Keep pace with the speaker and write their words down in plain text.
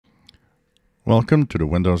Welcome to the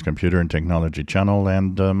Windows Computer and Technology channel,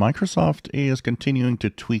 and Microsoft is continuing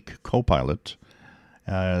to tweak Copilot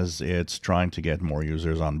as it's trying to get more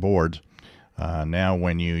users on board. Now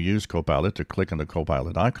when you use Copilot, to click on the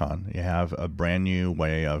Copilot icon, you have a brand new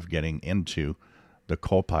way of getting into the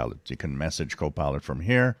Copilot. You can message Copilot from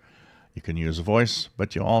here, you can use voice,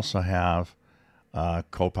 but you also have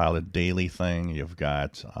Copilot daily thing. You've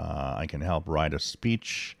got I can help write a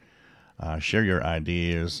speech, share your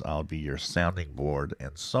ideas, I'll be your sounding board,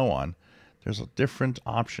 and so on. There's different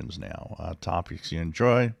options now. Topics you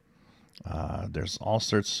enjoy. There's all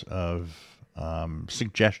sorts of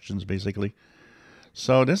suggestions, basically.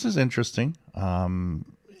 So this is interesting.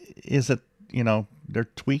 Is it, they're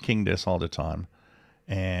tweaking this all the time.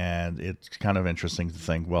 And it's kind of interesting to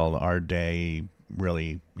think, well, are they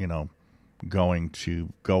really, going to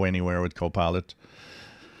go anywhere with Copilot?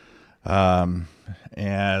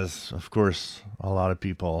 As of course a lot of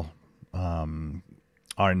people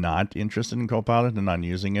are not interested in Copilot and not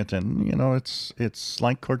using it, and it's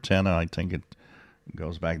like Cortana. I think it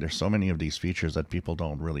goes back. There's so many of these features that people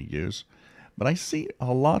don't really use, but I see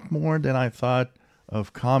a lot more than I thought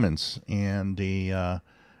of comments in the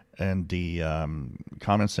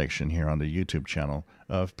comment section here on the YouTube channel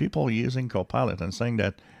of people using Copilot and saying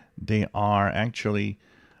that they are actually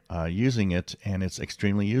using it, and it's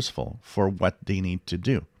extremely useful for what they need to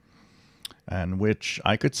do, and which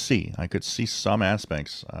I could see some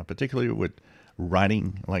aspects, particularly with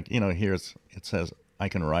writing. Like here it says I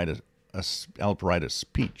can help write a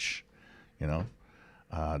speech.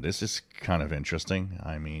 This is kind of interesting.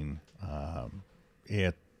 I mean,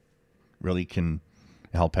 it really can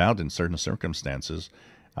help out in certain circumstances.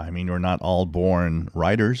 I mean, we're not all born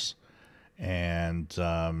writers, and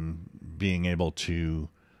being able to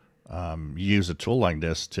use a tool like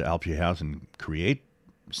this to help you out and create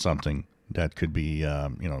something that could be,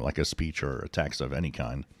 like a speech or a text of any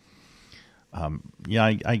kind.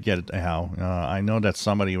 Yeah, I get it. How I know that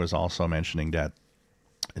somebody was also mentioning that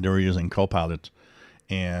they were using Copilot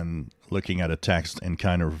and looking at a text and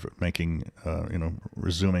kind of making,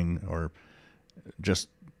 resuming or just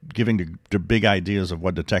giving the big ideas of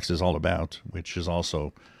what the text is all about, which is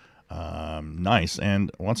also nice. And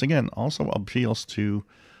once again, also appeals to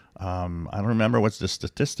I don't remember what's the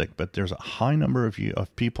statistic, but there's a high number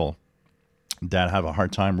of people that have a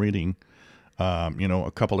hard time reading,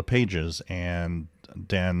 a couple of pages and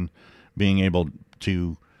then being able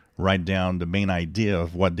to write down the main idea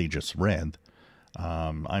of what they just read.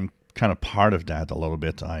 I'm kind of part of that a little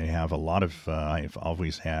bit. I have a lot of, I've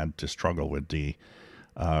always had to struggle with the,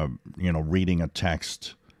 reading a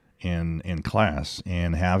text in class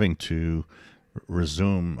and having to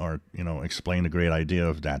resume or explain the great idea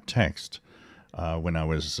of that text when I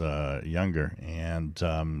was younger. And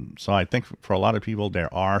so I think for a lot of people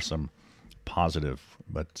there are some positive,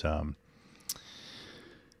 but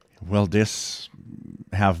will this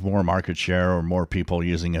have more market share or more people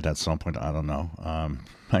using it at some point? I don't know.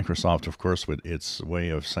 Microsoft, of course, with its way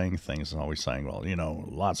of saying things, is always saying, well,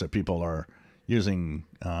 lots of people are using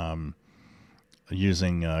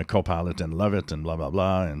Copilot and love it and blah blah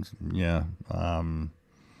blah, and yeah,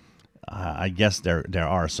 I guess there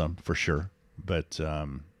are some for sure, but I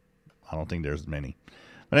don't think there's many.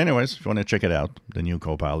 But anyways, if you want to check it out, the new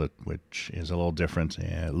Copilot, which is a little different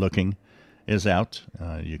looking, is out.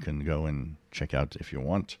 You can go and check out if you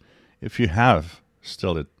want. If you have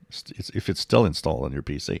if it's still installed on your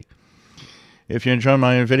PC. If you enjoy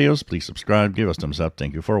my videos, please subscribe, give us thumbs up.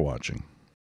 Thank you for watching.